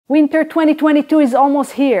Winter 2022 is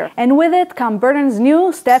almost here, and with it come Burton's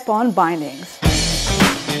new Step On Bindings.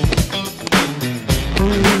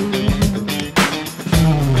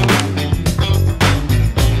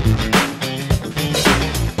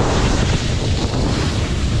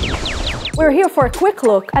 We're here for a quick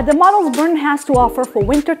look at the models Burton has to offer for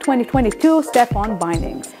Winter 2022 Step On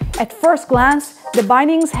Bindings. At first glance, the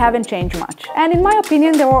bindings haven't changed much, and in my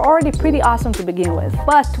opinion they were already pretty awesome to begin with.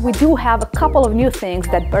 But we do have a couple of new things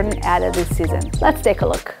that Burton added this season. Let's take a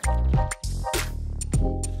look.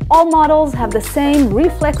 All models have the same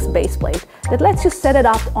reflex base plate that lets you set it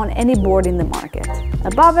up on any board in the market.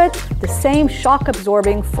 Above it, the same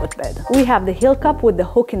shock-absorbing footbed. We have the heel cup with the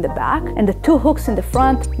hook in the back and the two hooks in the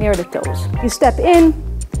front near the toes. You step in,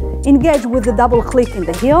 engage with the double click in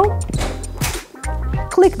the heel,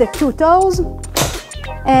 click the two toes,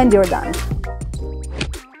 and you're done.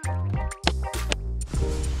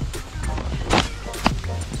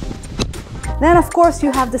 Then, of course,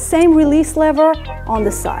 you have the same release lever on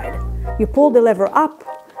the side. You pull the lever up,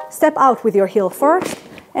 step out with your heel first,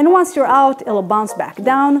 and once you're out, it'll bounce back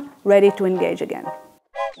down, ready to engage again.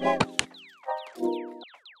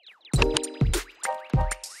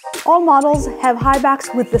 All models have high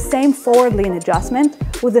backs with the same forward lean adjustment,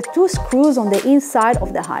 with the two screws on the inside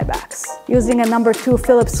of the high backs. Using a number 2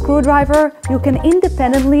 Phillips screwdriver, you can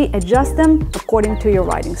independently adjust them according to your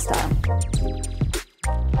riding style.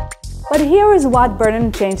 But here is what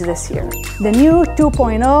Burton changed this year: the new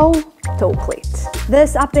 2.0 toe cleat.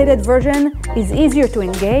 This updated version is easier to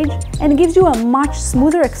engage and gives you a much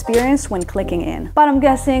smoother experience when clicking in. But I'm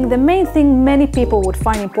guessing the main thing many people would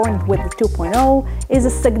find important with the 2.0 is a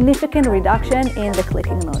significant reduction in the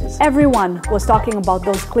clicking noise. Everyone was talking about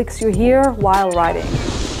those clicks you hear while riding.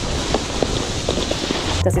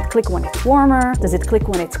 Does it click when it's warmer? Does it click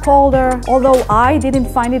when it's colder? Although I didn't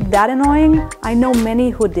find it that annoying, I know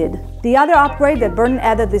many who did. The other upgrade that Burton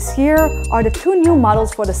added this year are the two new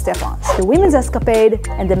models for the Step-Ons, the women's Escapade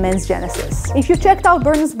and the men's Genesis. If you checked out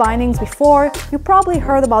Burton's bindings before, you probably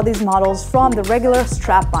heard about these models from the regular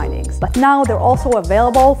strap bindings, but now they're also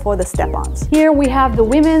available for the Step-Ons. Here we have the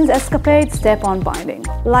women's Escapade Step-On binding.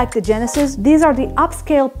 Like the Genesis, these are the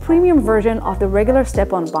upscale premium version of the regular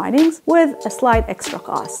Step-On bindings with a slight extra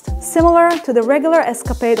cost. Similar to the regular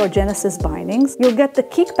Escapade or Genesis bindings, you'll get the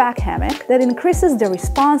kickback hammock that increases the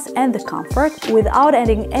response and the comfort without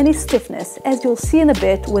adding any stiffness, as you'll see in a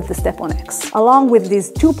bit with the Step-On X. Along with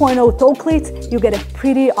these 2.0 toe cleats, you get a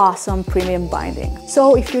pretty awesome premium binding.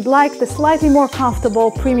 So if you'd like the slightly more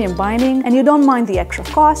comfortable premium binding and you don't mind the extra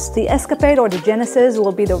cost, the Escapade or the Genesis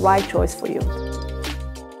will be the right choice for you.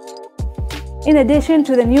 In addition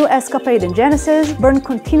to the new Escapade and Genesis, Burton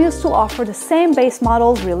continues to offer the same base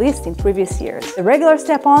models released in previous years, the regular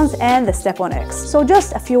Step-Ons and the Step-On X. So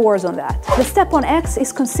just a few words on that. The Step-On X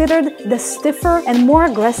is considered the stiffer and more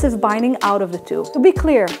aggressive binding out of the two. To be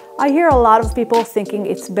clear, I hear a lot of people thinking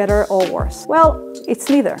it's better or worse. Well,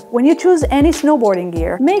 it's neither. When you choose any snowboarding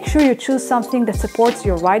gear, make sure you choose something that supports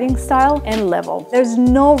your riding style and level. There's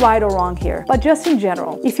no right or wrong here, but just in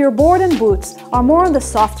general, if your board and boots are more on the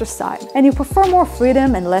softer side and you prefer more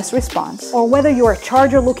freedom and less response, or whether you're a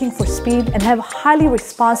charger looking for speed and have highly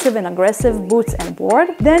responsive and aggressive boots and board,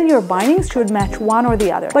 then your bindings should match one or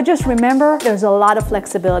the other. But just remember, there's a lot of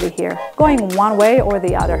flexibility here, going one way or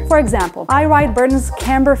the other. For example, I ride Burton's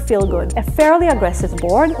Camber Feel Good, a fairly aggressive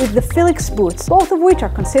board with the Felix boots, both of which are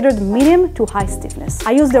considered medium to high stiffness.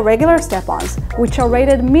 I use the regular Step-Ons, which are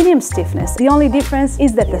rated medium stiffness. The only difference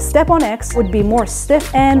is that the Step-On X would be more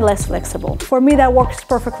stiff and less flexible. For me, that works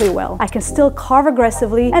perfectly well. I can still carve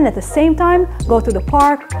aggressively and at the same time go to the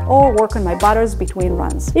park or work on my butters between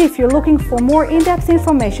runs. If you're looking for more in-depth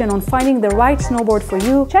information on finding the right snowboard for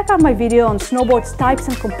you, check out my video on snowboards types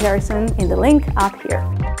and comparison in the link up here.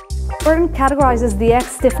 Burton categorizes the X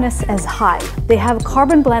stiffness as high. They have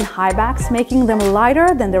carbon blend high backs, making them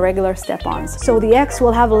lighter than the regular Step-Ons. So the X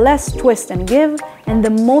will have less twist and give and the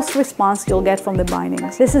most response you'll get from the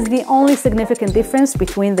bindings. This is the only significant difference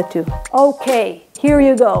between the two. Okay, here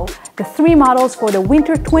you go. The 3 models for the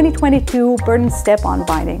Winter 2022 Burton Step-On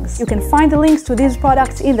bindings. You can find the links to these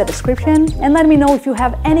products in the description and let me know if you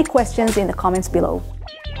have any questions in the comments below.